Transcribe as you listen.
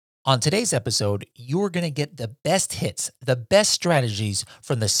On today's episode, you're going to get the best hits, the best strategies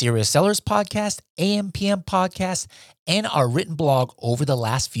from the Serious Sellers podcast, AMPM podcast, and our written blog over the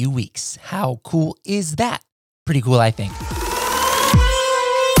last few weeks. How cool is that? Pretty cool, I think.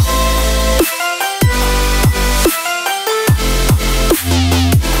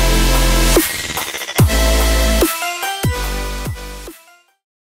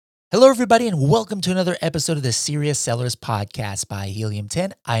 Hello, everybody, and welcome to another episode of the Serious Sellers podcast by Helium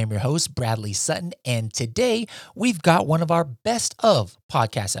 10. I am your host, Bradley Sutton, and today we've got one of our best of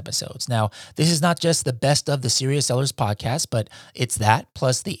podcast episodes. Now, this is not just the best of the Serious Sellers podcast, but it's that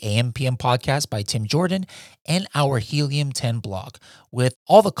plus the AMPM podcast by Tim Jordan and our Helium 10 blog. With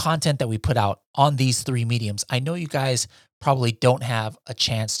all the content that we put out on these three mediums, I know you guys probably don't have a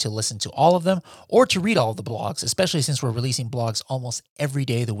chance to listen to all of them or to read all of the blogs, especially since we're releasing blogs almost every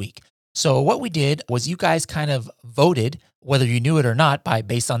day of the week. So what we did was you guys kind of voted, whether you knew it or not,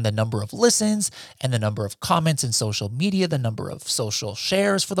 based on the number of listens and the number of comments in social media, the number of social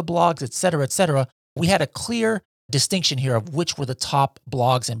shares for the blogs, et cetera, et cetera. We had a clear distinction here of which were the top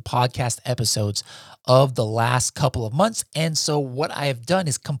blogs and podcast episodes of the last couple of months. And so what I have done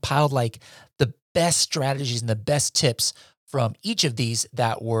is compiled like the best strategies and the best tips from each of these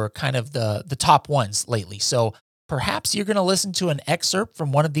that were kind of the top ones lately. So perhaps you're going to listen to an excerpt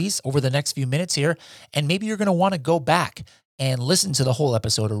from one of these over the next few minutes here, and maybe you're going to want to go back and listen to the whole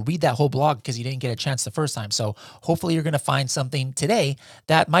episode or read that whole blog because you didn't get a chance the first time. So hopefully you're going to find something today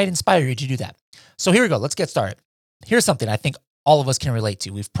that might inspire you to do that. So here we go. Let's get started. Here's something I think all of us can relate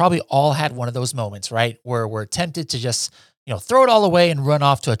to. We've probably all had one of those moments, right? Where we're tempted to just, throw it all away and run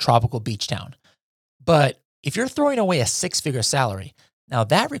off to a tropical beach town. But if you're throwing away a six-figure salary, now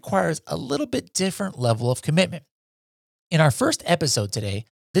that requires a little bit different level of commitment. In our first episode today,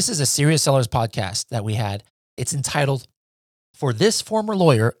 this is a Serious Sellers podcast that we had. It's entitled, "For This Former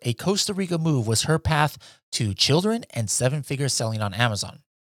Lawyer, a Costa Rica Move Was Her Path to Children and Seven-Figure Selling on Amazon."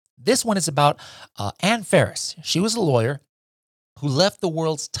 This one is about Ann Ferris. She was a lawyer who left the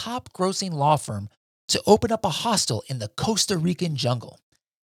world's top-grossing law firm to open up a hostel in the Costa Rican jungle.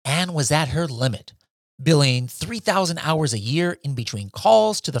 Ann was at her limit, billing 3,000 hours a year in between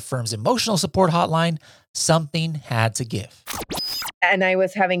calls to the firm's emotional support hotline. Something had to give. And I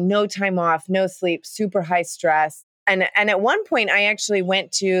was having no time off, no sleep, super high stress. And at one point, I actually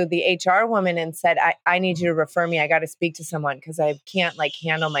went to the HR woman and said, I need you to refer me. I got to speak to someone because I can't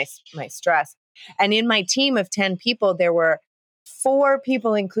handle my stress. And in my team of 10 people, there were 4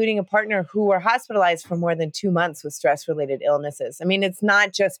 people, including a partner, who were hospitalized for more than 2 months with stress-related illnesses. I mean, it's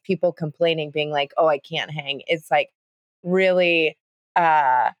not just people complaining, being like, oh, I can't hang. It's like really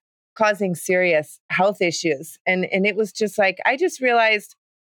causing serious health issues. And it was just like, I just realized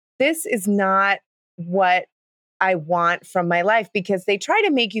this is not what I want from my life, because they try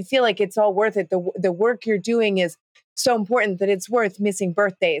to make you feel like it's all worth it. The work you're doing is so important that it's worth missing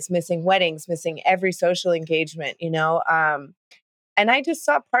birthdays, missing weddings, missing every social engagement, And I just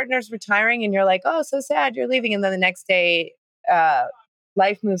saw partners retiring, and you're like, oh, so sad you're leaving. And then the next day,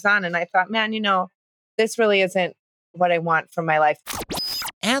 life moves on. And I thought, man, this really isn't what I want from my life.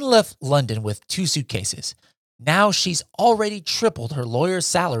 Ann left London with 2 suitcases. Now she's already tripled her lawyer's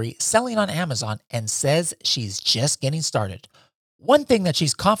salary selling on Amazon and says she's just getting started. One thing that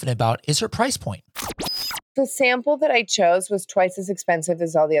she's confident about is her price point. The sample that I chose was twice as expensive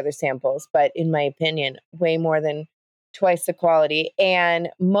as all the other samples, but in my opinion, way more than twice the quality. And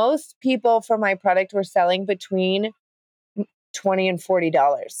most people for my product were selling between $20 and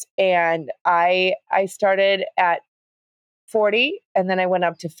 $40. And I started at 40, and then I went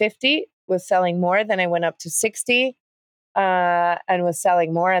up to 50, was selling more. Then I went up to 60 and was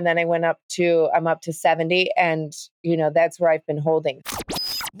selling more. And then I'm up to 70. And, that's where I've been holding.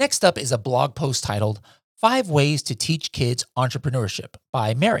 Next up is a blog post titled 5 Ways to Teach Kids Entrepreneurship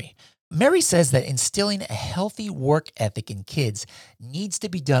by Mary. Mary says that instilling a healthy work ethic in kids needs to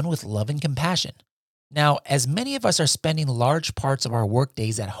be done with love and compassion. Now, as many of us are spending large parts of our work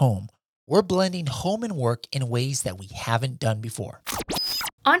days at home, we're blending home and work in ways that we haven't done before.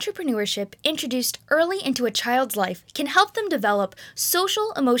 Entrepreneurship introduced early into a child's life can help them develop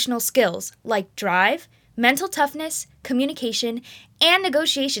social emotional skills like drive, mental toughness, communication, and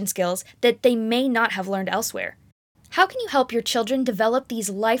negotiation skills that they may not have learned elsewhere. How can you help your children develop these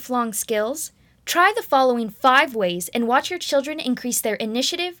lifelong skills? Try the following 5 ways and watch your children increase their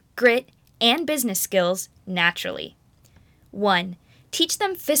initiative, grit, and business skills naturally. 1. Teach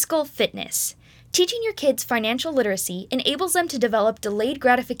them fiscal fitness. Teaching your kids financial literacy enables them to develop delayed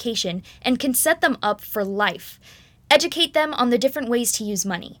gratification and can set them up for life. Educate them on the different ways to use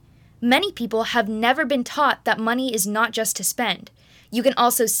money. Many people have never been taught that money is not just to spend. You can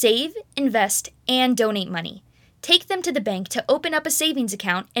also save, invest, and donate money. Take them to the bank to open up a savings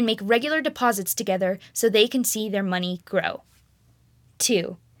account and make regular deposits together so they can see their money grow.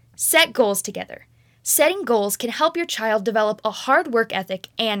 2. Set goals together. Setting goals can help your child develop a hard work ethic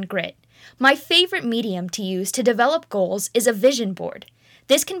and grit. My favorite medium to use to develop goals is a vision board.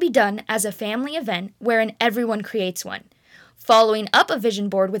 This can be done as a family event wherein everyone creates one. Following up a vision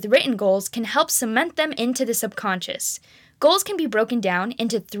board with written goals can help cement them into the subconscious. Goals can be broken down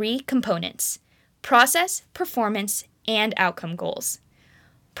into 3 components: process, performance, and outcome goals.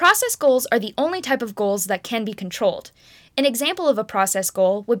 Process goals are the only type of goals that can be controlled. An example of a process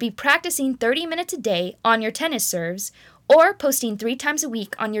goal would be practicing 30 minutes a day on your tennis serves or posting 3 times a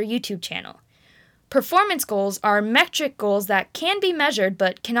week on your YouTube channel. Performance goals are metric goals that can be measured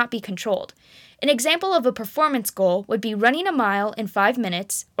but cannot be controlled. An example of a performance goal would be running a mile in 5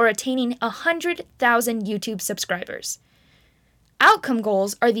 minutes or attaining 100,000 YouTube subscribers. Outcome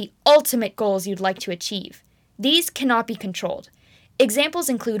goals are the ultimate goals you'd like to achieve. These cannot be controlled. Examples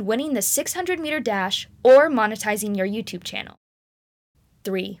include winning the 600-meter dash or monetizing your YouTube channel.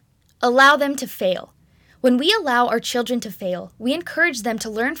 3. Allow them to fail. When we allow our children to fail, we encourage them to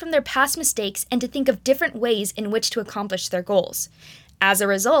learn from their past mistakes and to think of different ways in which to accomplish their goals. As a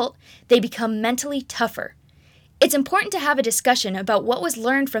result, they become mentally tougher. It's important to have a discussion about what was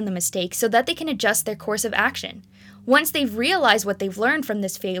learned from the mistake so that they can adjust their course of action. Once they've realized what they've learned from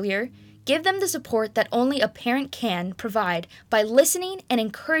this failure, give them the support that only a parent can provide by listening and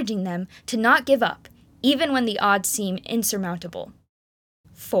encouraging them to not give up, even when the odds seem insurmountable.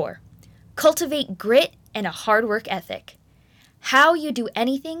 4. Cultivate grit and a hard work ethic. How you do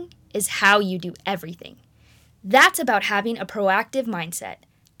anything is how you do everything. That's about having a proactive mindset.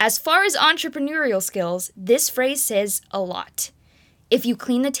 As far as entrepreneurial skills, this phrase says a lot. If you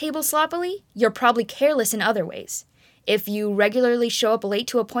clean the table sloppily, you're probably careless in other ways. If you regularly show up late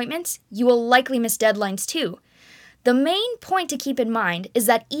to appointments, you will likely miss deadlines too. The main point to keep in mind is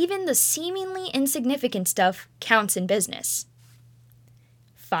that even the seemingly insignificant stuff counts in business.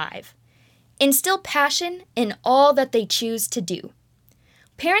 5. Instill passion in all that they choose to do.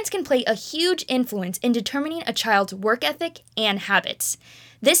 Parents can play a huge influence in determining a child's work ethic and habits.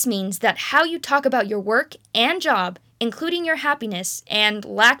 This means that how you talk about your work and job, including your happiness and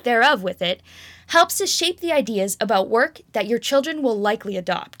lack thereof with it, helps to shape the ideas about work that your children will likely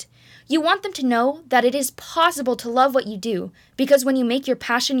adopt. You want them to know that it is possible to love what you do, because when you make your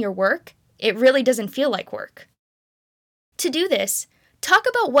passion your work, it really doesn't feel like work. To do this, talk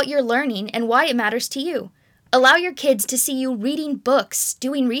about what you're learning and why it matters to you. Allow your kids to see you reading books,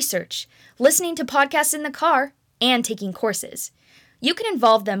 doing research, listening to podcasts in the car, and taking courses. You can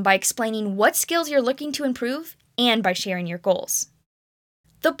involve them by explaining what skills you're looking to improve and by sharing your goals.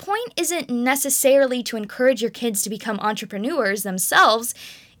 The point isn't necessarily to encourage your kids to become entrepreneurs themselves,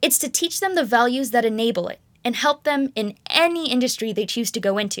 it's to teach them the values that enable it and help them in any industry they choose to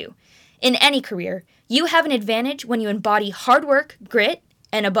go into. In any career, you have an advantage when you embody hard work, grit,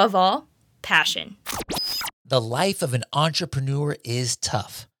 and above all, passion. The life of an entrepreneur is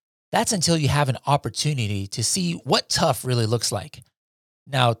tough. That's until you have an opportunity to see what tough really looks like.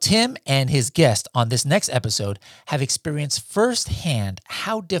 Now, Tim and his guest on this next episode have experienced firsthand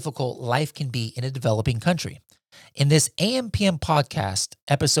how difficult life can be in a developing country. In this AMPM podcast,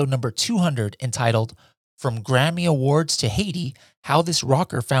 episode number 200, entitled From Grammy Awards to Haiti, How This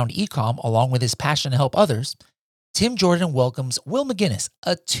Rocker Found Ecom Along with His Passion to Help Others, Tim Jordan welcomes Will McGinnis,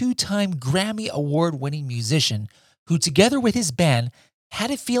 a 2-time Grammy Award-winning musician who, together with his band,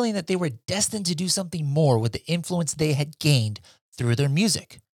 had a feeling that they were destined to do something more with the influence they had gained through their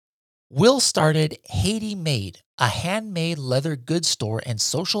music. Will started Haiti Made, a handmade leather goods store and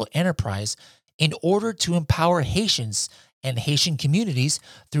social enterprise, in order to empower Haitians and Haitian communities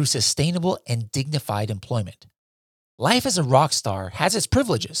through sustainable and dignified employment. Life as a rock star has its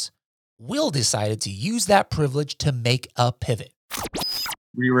privileges. Will decided to use that privilege to make a pivot.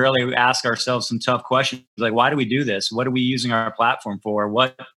 We really ask ourselves some tough questions, like, why do we do this? What are we using our platform for?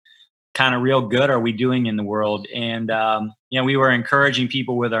 What kind of real good are we doing in the world? And, we were encouraging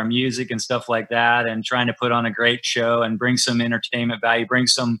people with our music and stuff like that, and trying to put on a great show and bring some entertainment value, bring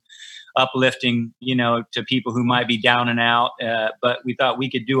some uplifting, to people who might be down and out. But we thought we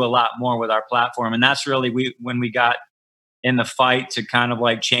could do a lot more with our platform. And that's really when we got in the fight to kind of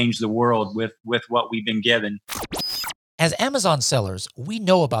like change the world with what we've been given. As Amazon sellers, we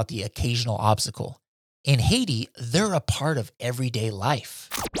know about the occasional obstacle. In Haiti, they're a part of everyday life.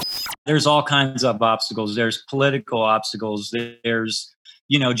 There's all kinds of obstacles. There's political obstacles. There's,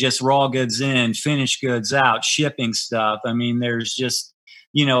 just raw goods in, finished goods out, shipping stuff. I mean, there's just,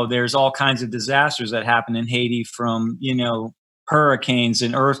 there's all kinds of disasters that happen in Haiti, from, hurricanes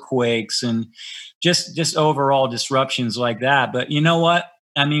and earthquakes and just overall disruptions like that. But you know what?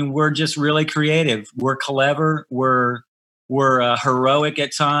 I mean, we're just really creative. We're clever. We're heroic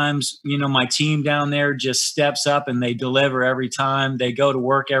at times. You know, my team down there just steps up and they deliver every time. They go to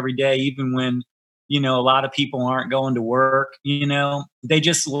work every day, even when, you know, a lot of people aren't going to work. You know, they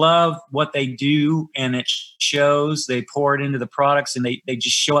just love what they do and it shows. They pour it into the products and they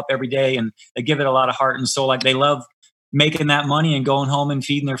just show up every day and they give it a lot of heart and soul. Like they love making that money and going home and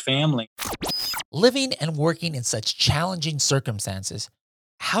feeding their family. Living and working in such challenging circumstances,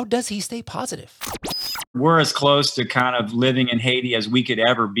 how does he stay positive? We're as close to kind of living in Haiti as we could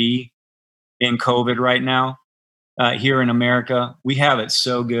ever be in COVID right now. Here in America, we have it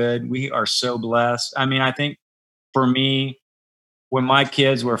so good. We are so blessed. I mean, I think for me, when my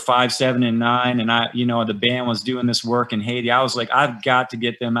kids were 5, 7, and 9, and the band was doing this work in Haiti, I was like, I've got to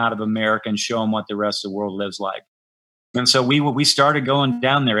get them out of America and show them what the rest of the world lives like. And so we started going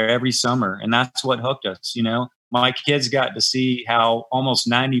down there every summer, and that's what hooked us. You know, my kids got to see how almost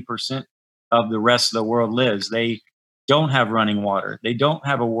 90% of the rest of the world lives. They don't have running water. They don't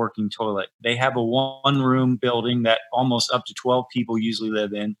have a working toilet. They have a one-room building that almost up to 12 people usually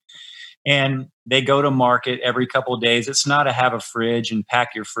live in. And they go to market every couple of days. It's not to have a fridge and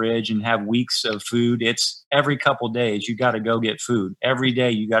pack your fridge and have weeks of food. It's every couple of days you got to go get food. Every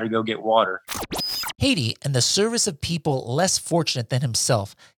day you got to go get water. Haiti and the service of people less fortunate than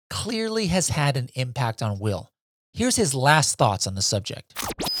himself clearly has had an impact on Will. Here's his last thoughts on the subject.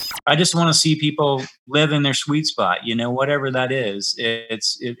 I just want to see people live in their sweet spot, you know, whatever that is.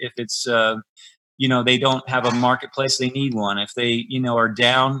 If it's they don't have a marketplace, they need one. If they, are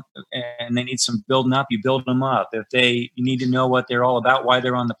down and they need some building up, you build them up. If you need to know what they're all about, why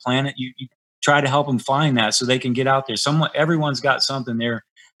they're on the planet, you try to help them find that so they can get out there. Everyone's got something they're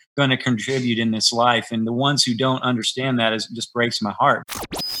going to contribute in this life. And the ones who don't understand that just breaks my heart.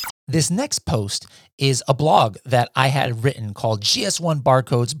 This next post is a blog that I had written called GS1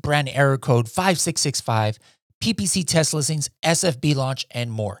 Barcodes, Brand Error Code 5665, PPC Test Listings, SFB Launch, and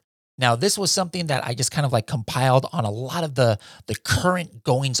more. Now, this was something that I just kind of like compiled on a lot of the current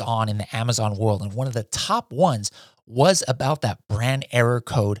goings on in the Amazon world. And one of the top ones was about that brand error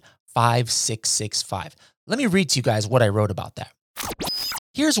code 5665. Let me read to you guys what I wrote about that.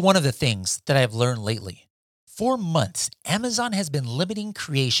 Here's one of the things that I've learned lately. For months, Amazon has been limiting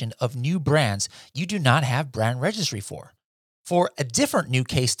creation of new brands you do not have brand registry for. For a different new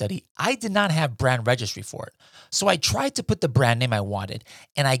case study, I did not have brand registry for it. So I tried to put the brand name I wanted,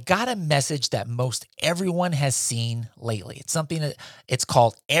 and I got a message that most everyone has seen lately. It's something that it's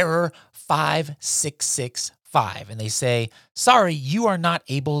called error 5665. And they say, sorry, you are not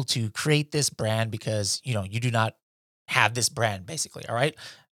able to create this brand because, you do not have this brand, basically. All right.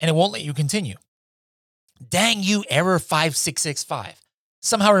 And it won't let you continue. Dang you, error 5665.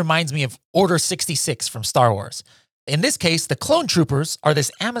 Somehow reminds me of Order 66 from Star Wars. In this case, the clone troopers are this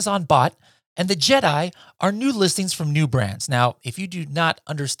Amazon bot, and the Jedi are new listings from new brands. Now, if you do not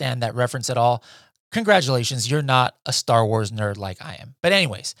understand that reference at all, congratulations, you're not a Star Wars nerd like I am. But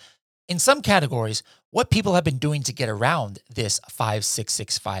anyways, in some categories, what people have been doing to get around this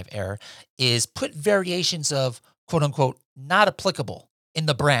 5665 error is put variations of quote unquote not applicable in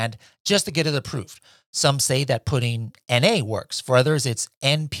the brand just to get it approved. Some say that putting NA works. For others, it's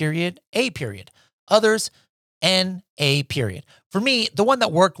N period, A period. Others, NA period. For me, the one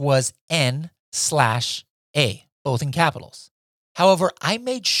that worked was N/A, both in capitals. However, I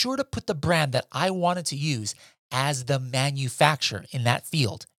made sure to put the brand that I wanted to use as the manufacturer in that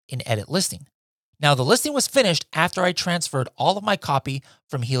field in edit listing. Now, the listing was finished after I transferred all of my copy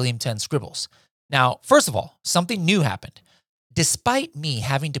from Helium 10 Scribbles. Now, first of all, something new happened. Despite me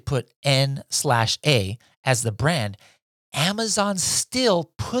having to put N/A as the brand, Amazon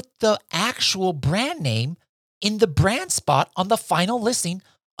still put the actual brand name in the brand spot on the final listing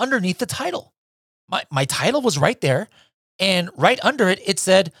underneath the title. My title was right there, and right under it, it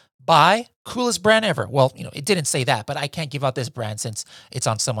said, buy coolest brand ever. Well, it didn't say that, but I can't give out this brand since it's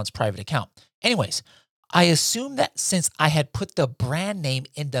on someone's private account. Anyways, I assume that since I had put the brand name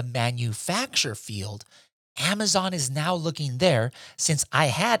in the manufacturer field, Amazon is now looking there since I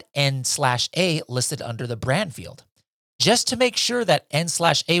had N/A listed under the brand field. Just to make sure that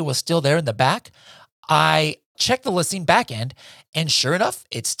N/A was still there in the back, I checked the listing backend, and sure enough,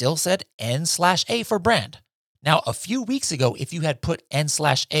 it still said N/A for brand. Now, a few weeks ago, if you had put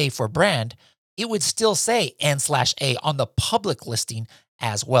N/A for brand, it would still say N/A on the public listing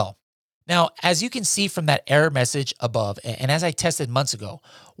as well. Now, as you can see from that error message above, and as I tested months ago,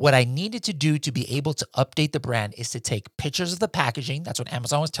 what I needed to do to be able to update the brand is to take pictures of the packaging. That's what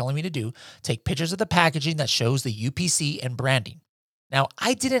Amazon was telling me to do. Take pictures of the packaging that shows the UPC and branding. Now,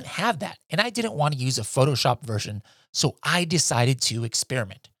 I didn't have that, and I didn't want to use a Photoshop version, so I decided to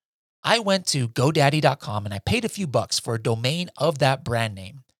experiment. I went to GoDaddy.com and I paid a few bucks for a domain of that brand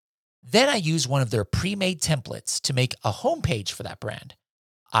name. Then I used one of their pre-made templates to make a homepage for that brand.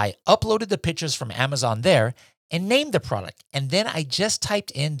 I uploaded the pictures from Amazon there and named the product, and then I just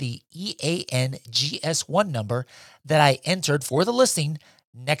typed in the EANGS1 number that I entered for the listing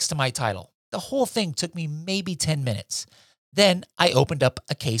next to my title. The whole thing took me maybe 10 minutes. Then I opened up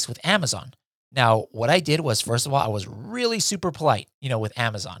a case with Amazon. Now, what I did was, first of all, I was really super polite, with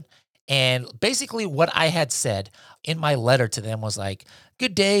Amazon. And basically what I had said in my letter to them was like,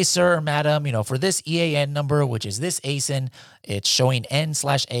 good day, sir or madam, for this EAN number, which is this ASIN, it's showing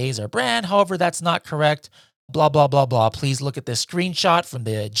N/A as our brand. However, that's not correct. Blah, blah, blah, blah. Please look at this screenshot from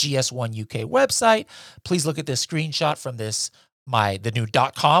the GS1 UK website. Please look at this screenshot from the new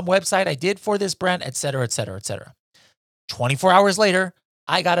 .com website I did for this brand, et cetera, et cetera, et cetera. 24 hours later,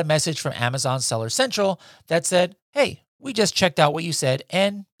 I got a message from Amazon Seller Central that said, hey, we just checked out what you said,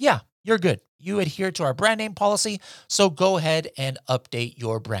 and yeah, you're good. You adhere to our brand name policy, so go ahead and update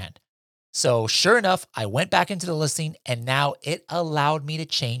your brand. So sure enough, I went back into the listing, and now it allowed me to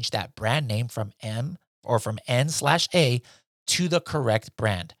change that brand name from N/A to the correct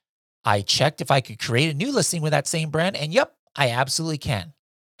brand. I checked if I could create a new listing with that same brand, and yep, I absolutely can.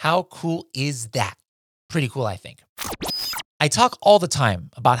 How cool is that? Pretty cool, I think. I talk all the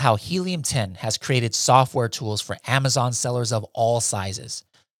time about how Helium 10 has created software tools for Amazon sellers of all sizes.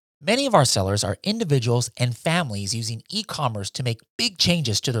 Many of our sellers are individuals and families using e-commerce to make big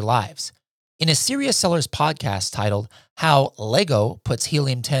changes to their lives. In a Serious Sellers podcast titled How Lego Puts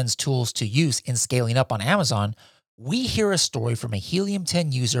Helium 10's Tools to Use in Scaling Up on Amazon, we hear a story from a Helium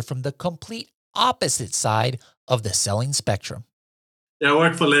 10 user from the complete opposite side of the selling spectrum. Yeah, I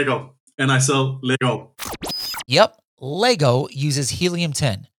work for Lego and I sell Lego. Yep, Lego uses Helium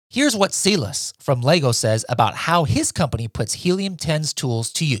 10. Here's what Silas from Lego says about how his company puts Helium 10's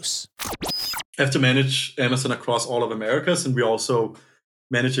tools to use. I have to manage Amazon across all of Americas, and we're also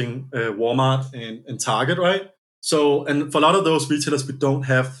managing Walmart and Target, right? So, and for a lot of those retailers, we don't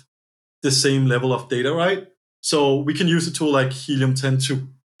have the same level of data, right? So we can use a tool like Helium 10 to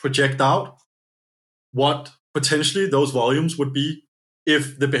project out what potentially those volumes would be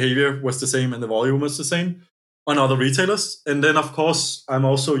if the behavior was the same and the volume was the same on other retailers. And then, of course, I'm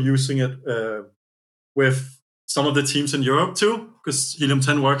also using it with some of the teams in Europe too, because Helium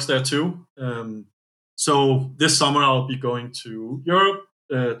 10 works there too. So this summer, I'll be going to Europe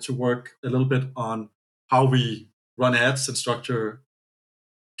to work a little bit on how we run ads and structure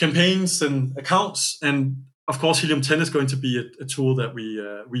campaigns and accounts. And of course, Helium 10 is going to be a tool that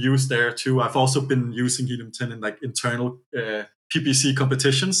we use there too. I've also been using Helium 10 in like internal PPC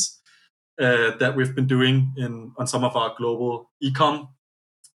competitions that we've been doing on some of our global e-com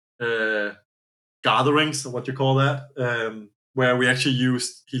gatherings, or what you call that, where we actually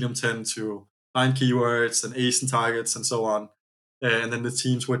used Helium 10 to find keywords and ASIN targets and so on. And then the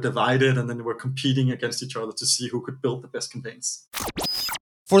teams were divided, and then they were competing against each other to see who could build the best campaigns.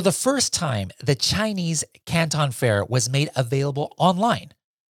 For the first time, the Chinese Canton Fair was made available online.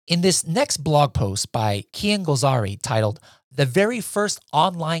 In this next blog post by Kian Golzari titled The Very First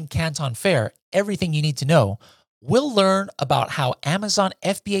Online Canton Fair, Everything You Need to Know, we'll learn about how Amazon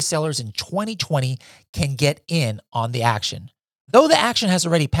FBA sellers in 2020 can get in on the action. Though the action has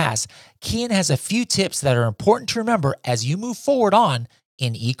already passed, Kian has a few tips that are important to remember as you move forward on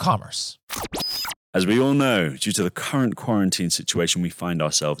in e-commerce. As we all know, due to the current quarantine situation we find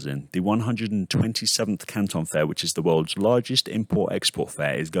ourselves in, the 127th Canton Fair, which is the world's largest import-export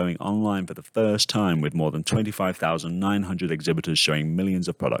fair, is going online for the first time with more than 25,900 exhibitors showing millions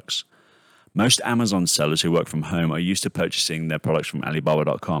of products. Most Amazon sellers who work from home are used to purchasing their products from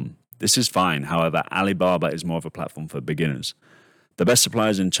Alibaba.com. This is fine, however, Alibaba is more of a platform for beginners. The best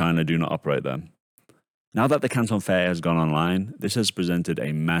suppliers in China do not operate there. Now that the Canton Fair has gone online, this has presented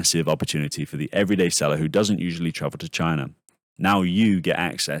a massive opportunity for the everyday seller who doesn't usually travel to China. Now you get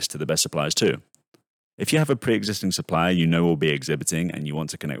access to the best suppliers too. If you have a pre-existing supplier you know will be exhibiting and you want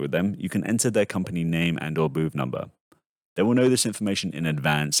to connect with them, you can enter their company name and or booth number. They will know this information in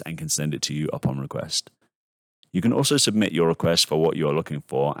advance and can send it to you upon request. You can also submit your request for what you are looking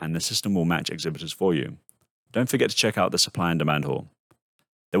for, and the system will match exhibitors for you. Don't forget to check out the supply and demand hall.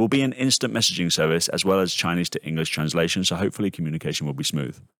 There will be an instant messaging service as well as Chinese to English translation, so hopefully communication will be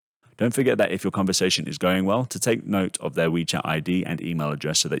smooth. Don't forget that if your conversation is going well, to take note of their WeChat ID and email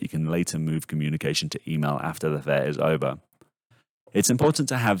address so that you can later move communication to email after the fair is over. It's important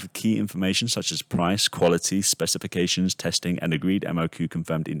to have key information such as price, quality, specifications, testing, and agreed MOQ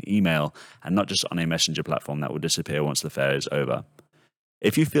confirmed in email and not just on a messenger platform that will disappear once the fair is over.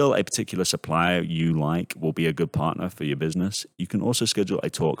 If you feel a particular supplier you like will be a good partner for your business, you can also schedule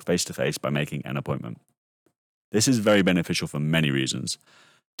a talk face-to-face by making an appointment. This is very beneficial for many reasons.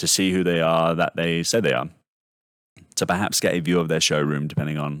 To see who they are that they say they are. To perhaps get a view of their showroom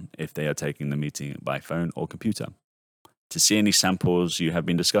depending on if they are taking the meeting by phone or computer. To see any samples you have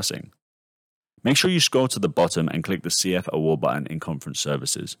been discussing. Make sure you scroll to the bottom and click the CF Award button in Conference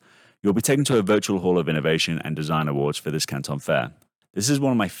Services. You'll be taken to a virtual Hall of Innovation and Design Awards for this Canton Fair. This is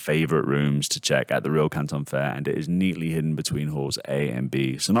one of my favorite rooms to check at the real Canton Fair, and it is neatly hidden between halls A and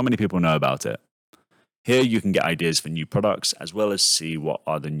B, so not many people know about it. Here you can get ideas for new products, as well as see what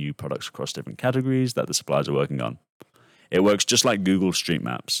are the new products across different categories that the suppliers are working on. It works just like Google Street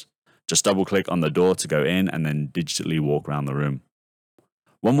Maps. Just double click on the door to go in and then digitally walk around the room.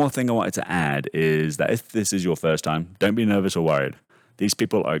 One more thing I wanted to add is that if this is your first time, don't be nervous or worried. These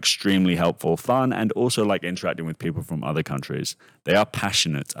people are extremely helpful, fun, and also like interacting with people from other countries. They are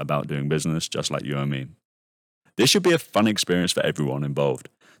passionate about doing business just like you and me. This should be a fun experience for everyone involved.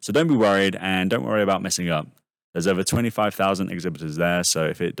 So don't be worried and don't worry about messing up. There's over 25,000 exhibitors there, so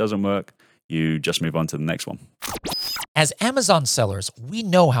if it doesn't work, you just move on to the next one. As Amazon sellers, we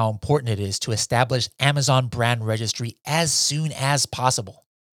know how important it is to establish Amazon Brand Registry as soon as possible.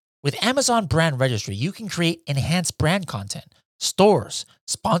 With Amazon Brand Registry, you can create enhanced brand content, stores,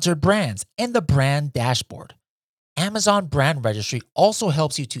 sponsored brands, and the brand dashboard. Amazon Brand Registry also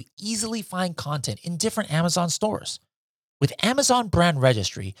helps you to easily find content in different Amazon stores. With Amazon Brand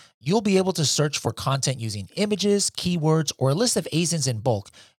Registry, you'll be able to search for content using images, keywords, or a list of ASINs in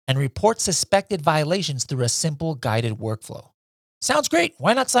bulk and report suspected violations through a simple guided workflow. Sounds great.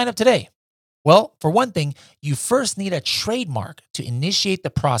 Why not sign up today? Well, for one thing, you first need a trademark to initiate the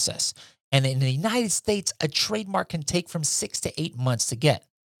process. And in the United States, a trademark can take from 6 to 8 months to get.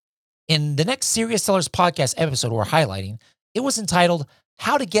 In the next Serious Sellers podcast episode we're highlighting, it was entitled,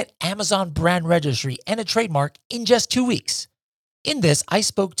 How to Get Amazon Brand Registry and a Trademark in Just 2 Weeks. In this, I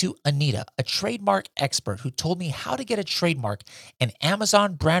spoke to Anita, a trademark expert who told me how to get a trademark and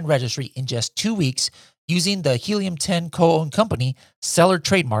Amazon Brand Registry in just 2 weeks using the Helium 10 co-owned company,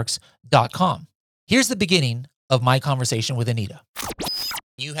 sellertrademarks.com. Here's the beginning of my conversation with Anita.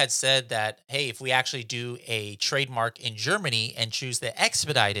 You had said that, hey, if we actually do a trademark in Germany and choose the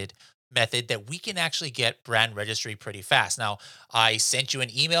expedited method, that we can actually get brand registry pretty fast. Now, I sent you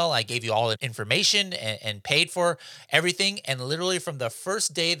an email. I gave you all the information and paid for everything. And literally from the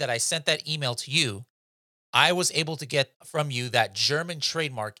first day that I sent that email to you, I was able to get from you that German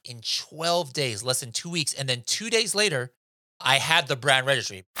trademark in 12 days, less than 2 weeks. And then 2 days later, I had the brand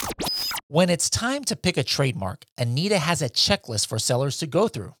registry. When it's time to pick a trademark, Anita has a checklist for sellers to go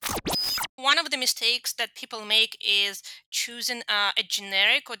through. One of the mistakes that people make is choosing a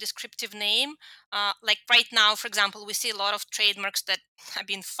generic or descriptive name. Like right now, for example, we see a lot of trademarks that have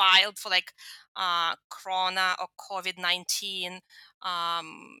been filed for like Corona or COVID-19.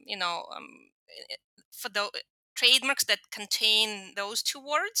 For the trademarks that contain those two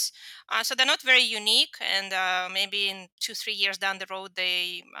words. So they're not very unique, and maybe in 2-3 years down the road,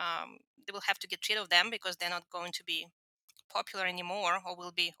 they will have to get rid of them because they're not going to be popular anymore, or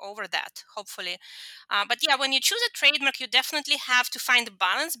will be over that, hopefully. But yeah, when you choose a trademark, you definitely have to find a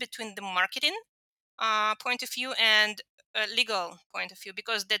balance between the marketing point of view and legal point of view,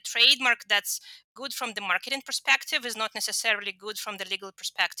 because the trademark that's good from the marketing perspective is not necessarily good from the legal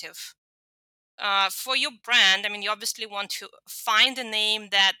perspective. For your brand, I mean, you obviously want to find a name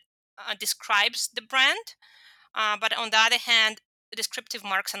that describes the brand, but on the other hand, descriptive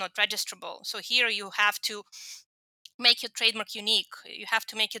marks are not registrable. So here you have to make your trademark unique. You have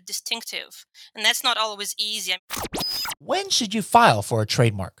to make it distinctive, and that's not always easy. When should you file for a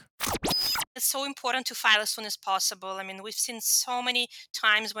trademark? It's so important to file as soon as possible. I mean, we've seen so many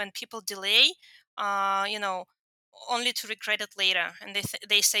times when people delay, only to regret it later. And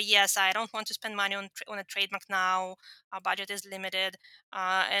they say, yes, I don't want to spend money on a trademark now. Our budget is limited.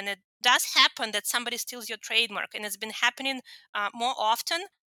 And it does happen that somebody steals your trademark. And it's been happening more often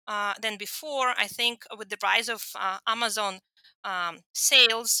than before. I think with the rise of Amazon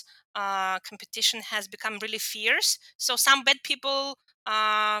sales, competition has become really fierce. So some bad people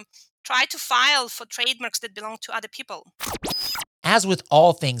try to file for trademarks that belong to other people. As with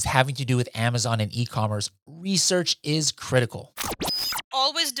all things having to do with Amazon and e-commerce, research is critical.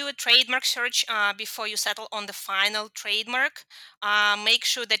 Always do a trademark search before you settle on the final trademark. Make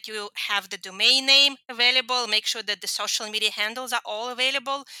sure that you have the domain name available. Make sure that the social media handles are all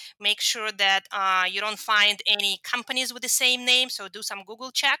available. Make sure that you don't find any companies with the same name. So do some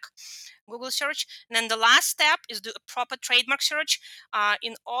Google search. And then the last step is do a proper trademark search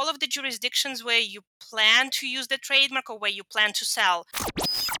in all of the jurisdictions where you plan to use the trademark or where you plan to sell.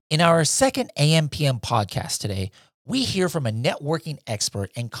 In our second AM/PM podcast today, we hear from a networking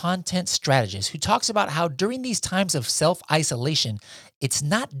expert and content strategist who talks about how during these times of self-isolation, it's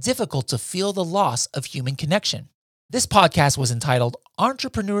not difficult to feel the loss of human connection. This podcast was entitled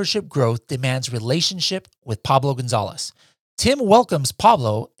Entrepreneurship Growth Demands Relationship with Pablo Gonzalez. Tim welcomes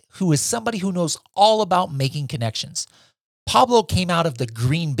Pablo, who is somebody who knows all about making connections. Pablo came out of the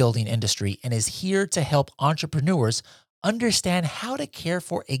green building industry and is here to help entrepreneurs understand how to care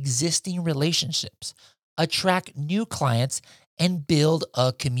for existing relationships, attract new clients, and build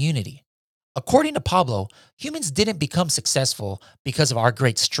a community. According to Pablo, humans didn't become successful because of our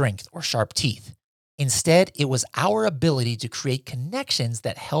great strength or sharp teeth. Instead, it was our ability to create connections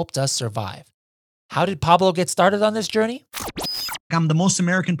that helped us survive. How did Pablo get started on this journey? I'm the most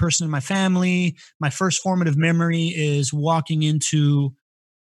American person in my family. My first formative memory is walking into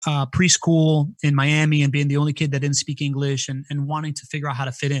preschool in Miami and being the only kid that didn't speak English and wanting to figure out how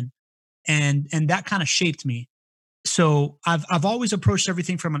to fit in. And that kind of shaped me. So I've always approached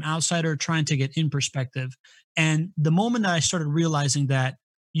everything from an outsider trying to get in perspective. And the moment that I started realizing that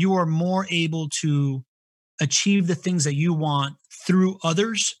you are more able to achieve the things that you want through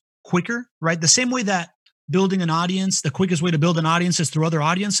others quicker, right? The same way that building an audience, the quickest way to build an audience is through other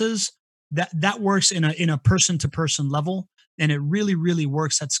audiences. That works in a person-to-person level, and it really, really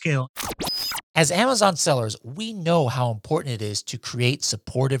works at scale. As Amazon sellers, we know how important it is to create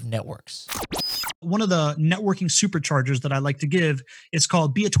supportive networks. One of the networking superchargers that I like to give is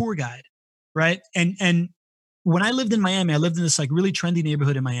called Be a Tour Guide, right? And when I lived in Miami, I lived in this like really trendy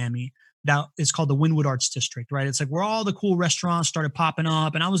neighborhood in Miami that is called the Wynwood Arts District, right? It's like where all the cool restaurants started popping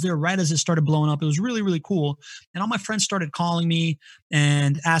up, and I was there right as it started blowing up. It was really, really cool. And all my friends started calling me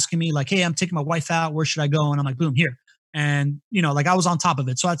and asking me like, hey, I'm taking my wife out. Where should I go? And I'm like, boom, here. And, like I was on top of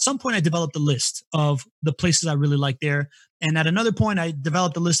it. So at some point I developed a list of the places I really like there. And at another point I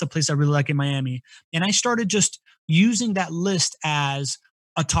developed a list of places I really like in Miami. And I started just using that list as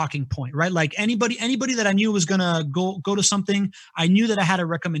a talking point, right? Like anybody that I knew was going to go to something, I knew that I had a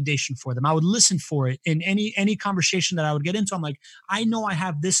recommendation for them. I would listen for it in any conversation that I would get into. I'm like, I know I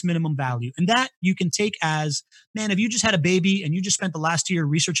have this minimum value. And that you can take as, man, if you just had a baby and you just spent the last year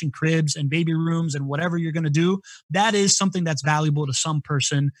researching cribs and baby rooms and whatever you're going to do, that is something that's valuable to some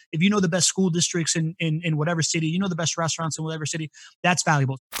person. If you know the best school districts in whatever city, you know the best restaurants in whatever city, that's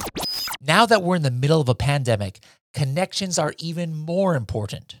valuable. Now that we're in the middle of a pandemic, connections are even more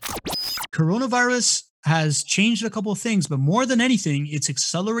important. Coronavirus has changed a couple of things, but more than anything, it's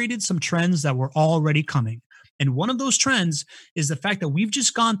accelerated some trends that were already coming. And one of those trends is the fact that we've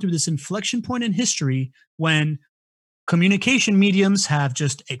just gone through this inflection point in history when communication mediums have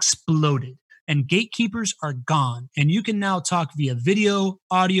just exploded and gatekeepers are gone. And you can now talk via video,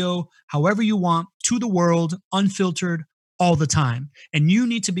 audio, however you want, to the world, unfiltered, all the time. And you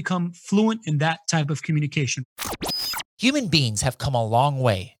need to become fluent in that type of communication. Human beings have come a long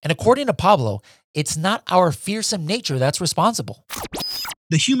way. And according to Pablo, it's not our fearsome nature that's responsible.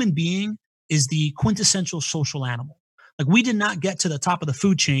 The human being is the quintessential social animal. Like we did not get to the top of the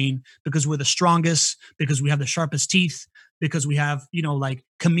food chain because we're the strongest, because we have the sharpest teeth, because we have, like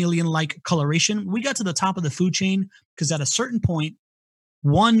chameleon-like coloration. We got to the top of the food chain because at a certain point,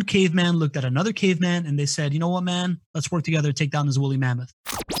 one caveman looked at another caveman and they said, you know what, man, let's work together to take down this woolly mammoth.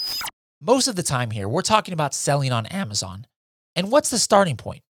 Most of the time here, we're talking about selling on Amazon. And what's the starting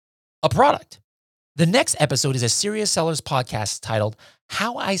point? A product. The next episode is a Serious Sellers podcast titled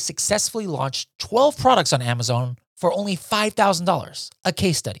How I Successfully Launched 12 Products on Amazon for Only $5,000, a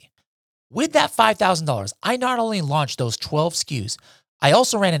case study. With that $5,000, I not only launched those 12 SKUs, I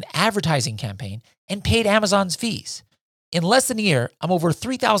also ran an advertising campaign and paid Amazon's fees. In less than a year, I'm over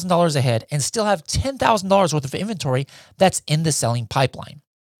 $3,000 ahead and still have $10,000 worth of inventory that's in the selling pipeline.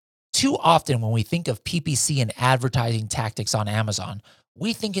 Too often when we think of PPC and advertising tactics on Amazon,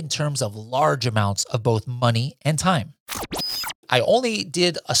 we think in terms of large amounts of both money and time. I only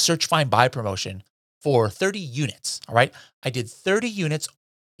did a search, find, buy promotion for 30 units, all right? I did 30 units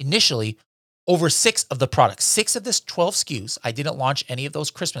initially over 6 of the products, 6 of this 12 SKUs. I didn't launch any of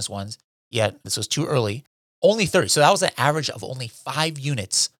those Christmas ones yet. This was too early. Only 30. So that was an average of only 5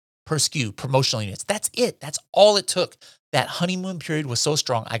 units per SKU, promotional units. That's it. That's all it took. That honeymoon period was so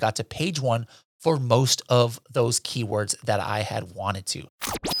strong. I got to page 1 for most of those keywords that I had wanted to.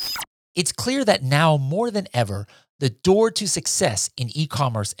 It's clear that now more than ever, the door to success in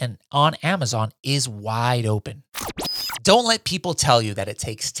e-commerce and on Amazon is wide open. Don't let people tell you that it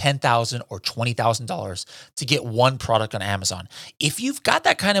takes $10,000 or $20,000 to get one product on Amazon. If you've got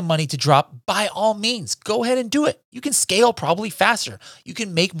that kind of money to drop, by all means, go ahead and do it. You can scale probably faster. You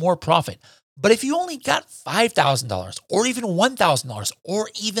can make more profit. But if you only got $5,000 or even $1,000 or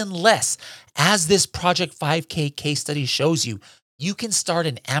even less, as this Project 5K case study shows you, you can start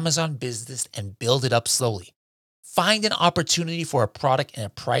an Amazon business and build it up slowly. Find an opportunity for a product in a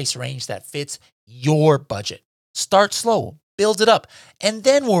price range that fits your budget. Start slow, build it up, and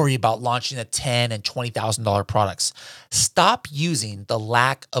then worry about launching the $10,000 and $20,000 products. Stop using the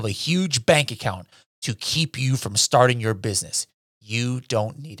lack of a huge bank account to keep you from starting your business. You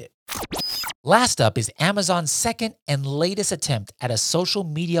don't need it. Last up is Amazon's second and latest attempt at a social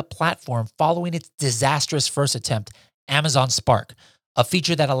media platform following its disastrous first attempt, Amazon Spark, a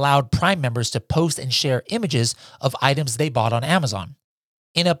feature that allowed Prime members to post and share images of items they bought on Amazon.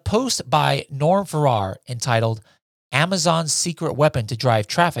 In a post by Norm Farrar entitled Amazon's Secret Weapon to Drive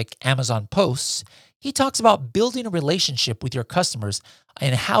Traffic, Amazon Posts, he talks about building a relationship with your customers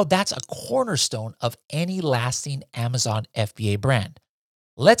and how that's a cornerstone of any lasting Amazon FBA brand.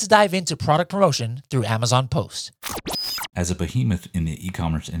 Let's dive into product promotion through Amazon Posts. As a behemoth in the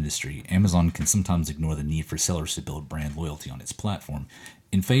e-commerce industry, Amazon can sometimes ignore the need for sellers to build brand loyalty on its platform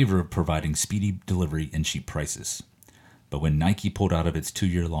in favor of providing speedy delivery and cheap prices. But when Nike pulled out of its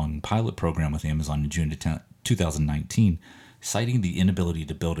 2-year-long pilot program with Amazon in June 2019, citing the inability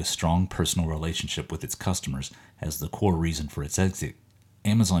to build a strong personal relationship with its customers as the core reason for its exit,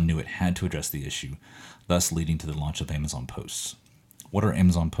 Amazon knew it had to address the issue, thus leading to the launch of Amazon Posts. What are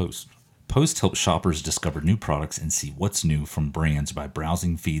Amazon Posts? Posts help shoppers discover new products and see what's new from brands by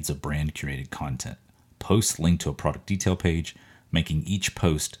browsing feeds of brand-curated content. Posts link to a product detail page, making each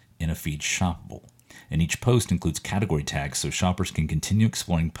post in a feed shoppable. And each post includes category tags so shoppers can continue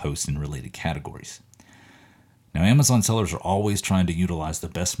exploring posts in related categories. Now, Amazon sellers are always trying to utilize the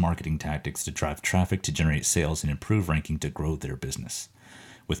best marketing tactics to drive traffic to generate sales and improve ranking to grow their business.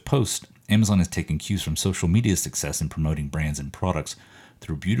 With Posts, Amazon has taken cues from social media success in promoting brands and products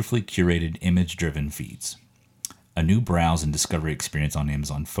through beautifully curated, image-driven feeds. A new browse and discovery experience on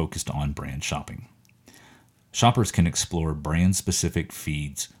Amazon focused on brand shopping. Shoppers can explore brand-specific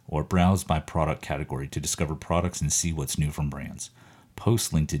feeds or browse by product category to discover products and see what's new from brands.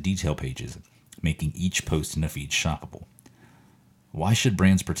 Posts link to detail pages, making each post in a feed shoppable. Why should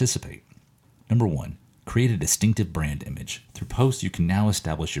brands participate? Number 1, create a distinctive brand image. Through Posts, you can now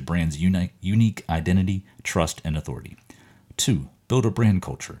establish your brand's unique identity, trust, and authority. 2, build a brand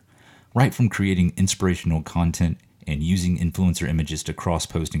culture. Right from creating inspirational content and using influencer images to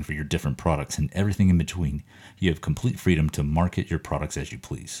cross-posting for your different products and everything in between, you have complete freedom to market your products as you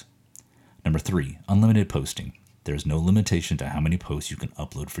please. Number 3, unlimited posting. There's no limitation to how many posts you can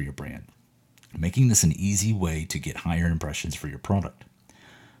upload for your brand, making this an easy way to get higher impressions for your product.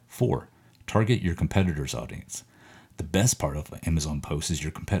 4, target your competitors' audience. The best part of Amazon Posts is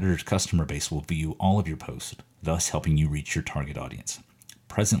your competitors' customer base will view all of your posts, thus helping you reach your target audience.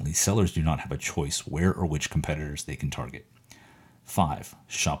 Presently, sellers do not have a choice where or which competitors they can target. 5,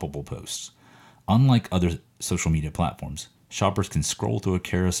 shoppable posts. Unlike other social media platforms, shoppers can scroll through a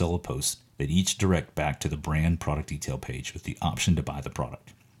carousel of posts that each direct back to the brand product detail page with the option to buy the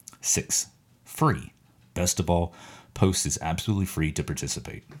product. 6, free. Best of all, Posts is absolutely free to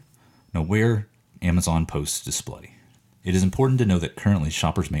participate. Now, where Amazon Posts display. It is important to know that currently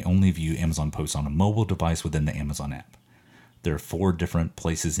shoppers may only view Amazon Posts on a mobile device within the Amazon app. There are 4 different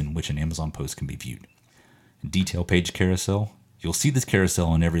places in which an Amazon Post can be viewed. Detail page carousel. You'll see this carousel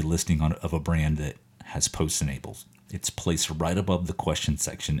on every listing of a brand that has posts enabled. It's placed right above the question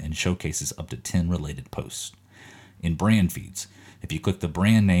section and showcases up to 10 related posts. In brand feeds, if you click the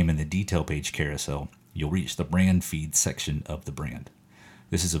brand name in the detail page carousel, you'll reach the brand feed section of the brand.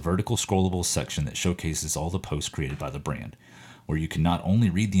 This is a vertical scrollable section that showcases all the posts created by the brand, where you can not only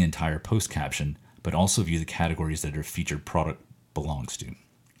read the entire post caption, but also view the categories that your featured product belongs to.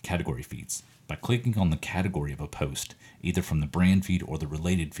 Category feeds. By clicking on the category of a post, either from the brand feed or the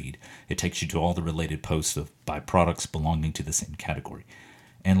related feed, it takes you to all the related posts by products belonging to the same category.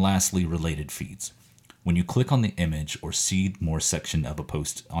 And lastly, related feeds. When you click on the image or see more section of a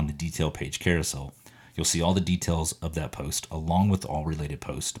post on the detail page carousel, you'll see all the details of that post along with all related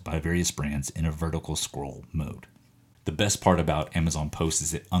posts by various brands in a vertical scroll mode. The best part about Amazon Posts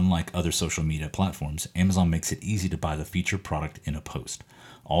is that unlike other social media platforms, Amazon makes it easy to buy the featured product in a post.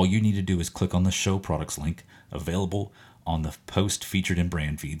 All you need to do is click on the Show Products link available on the post featured in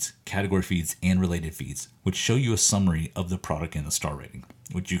brand feeds, category feeds, and related feeds, which show you a summary of the product and the star rating,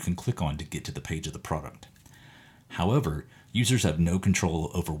 which you can click on to get to the page of the product. However, users have no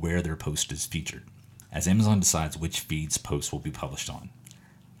control over where their post is featured, as Amazon decides which feeds posts will be published on.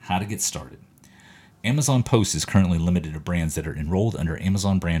 How to get started. Amazon Posts is currently limited to brands that are enrolled under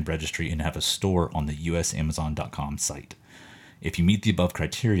Amazon Brand Registry and have a store on the usamazon.com site. If you meet the above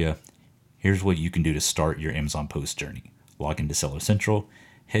criteria, here's what you can do to start your Amazon Post journey. Log into Seller Central,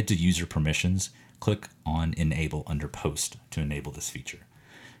 head to User Permissions, click on Enable under Post to enable this feature.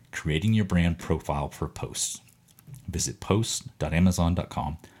 Creating your brand profile for posts. Visit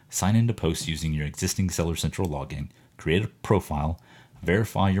posts.amazon.com, sign into Posts using your existing Seller Central login, create a profile,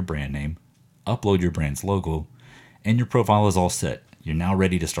 verify your brand name, upload your brand's logo, and your profile is all set. You're now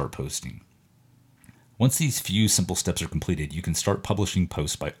ready to start posting. Once these few simple steps are completed, you can start publishing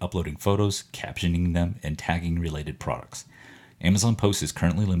posts by uploading photos, captioning them, and tagging related products. Amazon Posts is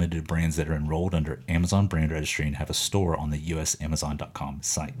currently limited to brands that are enrolled under Amazon Brand Registry and have a store on the usamazon.com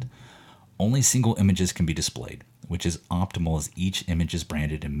site. Only single images can be displayed, which is optimal as each image is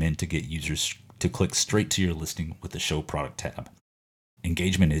branded and meant to get users to click straight to your listing with the Show Product tab.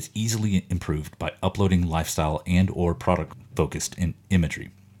 Engagement is easily improved by uploading lifestyle and or product-focused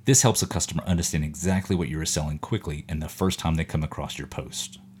imagery. This helps a customer understand exactly what you are selling quickly and the first time they come across your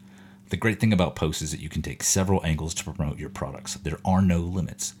post. The great thing about posts is that you can take several angles to promote your products. There are no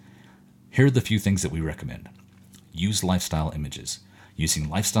limits. Here are the few things that we recommend. Use lifestyle images.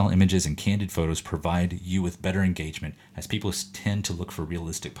 Using lifestyle images and candid photos provide you with better engagement as people tend to look for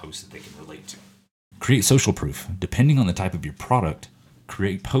realistic posts that they can relate to. Create social proof. Depending on the type of your product,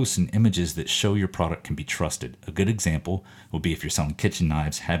 create posts and images that show your product can be trusted. A good example would be if you're selling kitchen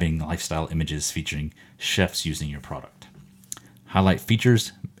knives, having lifestyle images featuring chefs using your product. Highlight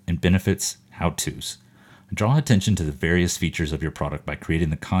features and benefits, how-tos. Draw attention to the various features of your product by creating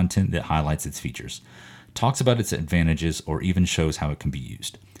the content that highlights its features, talks about its advantages, or even shows how it can be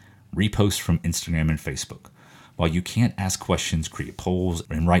used. Repost from Instagram and Facebook. While you can't ask questions, create polls,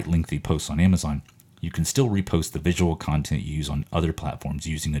 and write lengthy posts on Amazon, you can still repost the visual content you use on other platforms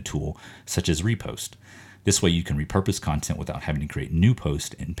using a tool such as Repost. This way you can repurpose content without having to create new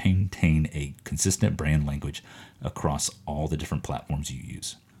posts and maintain a consistent brand language across all the different platforms you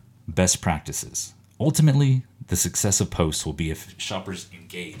use. Best practices. Ultimately, the success of posts will be if shoppers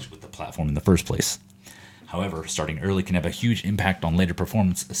engage with the platform in the first place. However, starting early can have a huge impact on later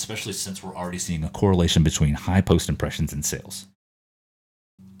performance, especially since we're already seeing a correlation between high post impressions and sales.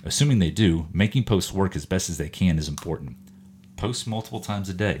 Assuming they do, making posts work as best as they can is important. Post multiple times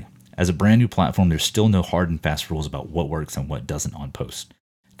a day. As a brand new platform, there's still no hard and fast rules about what works and what doesn't on post.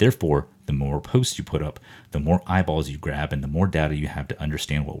 Therefore, the more posts you put up, the more eyeballs you grab and the more data you have to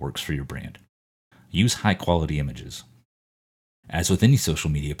understand what works for your brand. Use high quality images. As with any social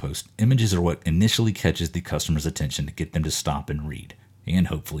media post, images are what initially catches the customer's attention to get them to stop and read, and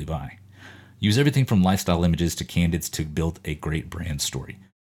hopefully buy. Use everything from lifestyle images to candids to build a great brand story.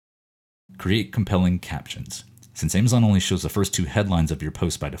 Create compelling captions. Since Amazon only shows the first two headlines of your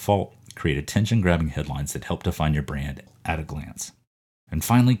post by default, create attention-grabbing headlines that help define your brand at a glance. And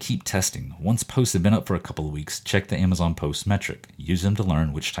finally, keep testing. Once posts have been up for a couple of weeks, check the Amazon Post metric. Use them to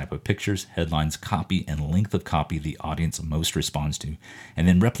learn which type of pictures, headlines, copy, and length of copy the audience most responds to, and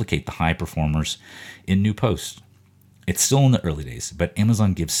then replicate the high performers in new posts. It's still in the early days, but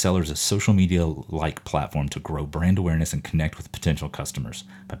Amazon gives sellers a social media-like platform to grow brand awareness and connect with potential customers.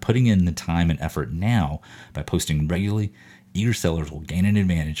 By putting in the time and effort now, by posting regularly, eager sellers will gain an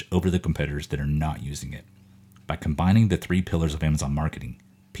advantage over the competitors that are not using it. By combining the three pillars of Amazon marketing,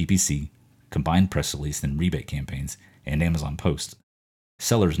 PPC, combined press release and rebate campaigns, and Amazon Posts,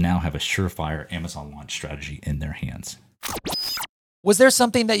 sellers now have a surefire Amazon launch strategy in their hands. Was there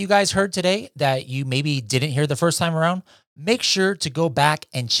something that you guys heard today that you maybe didn't hear the first time around? Make sure to go back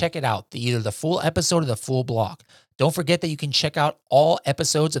and check it out, either the full episode or the full blog. Don't forget that you can check out all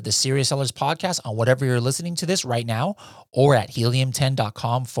episodes of the Serious Sellers podcast on whatever you're listening to this right now, or at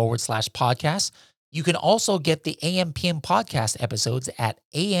helium10.com/podcast. You can also get the AMPM podcast episodes at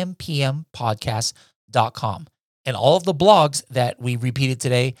ampmpodcast.com. And all of the blogs that we repeated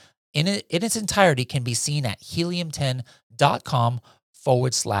today in its entirety can be seen at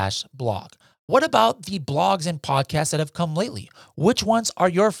helium10.com/blog. What about the blogs and podcasts that have come lately? Which ones are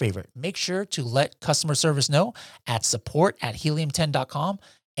your favorite? Make sure to let customer service know at support@helium10.com,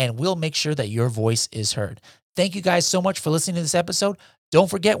 and we'll make sure that your voice is heard. Thank you guys so much for listening to this episode. Don't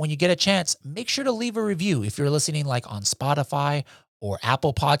forget, when you get a chance, make sure to leave a review if you're listening like on Spotify or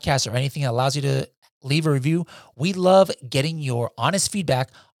Apple Podcasts or anything that allows you to leave a review. We love getting your honest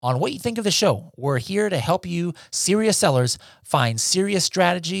feedback on what you think of the show. We're here to help you, serious sellers, find serious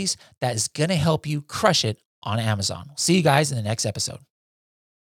strategies that is going to help you crush it on Amazon. See you guys in the next episode.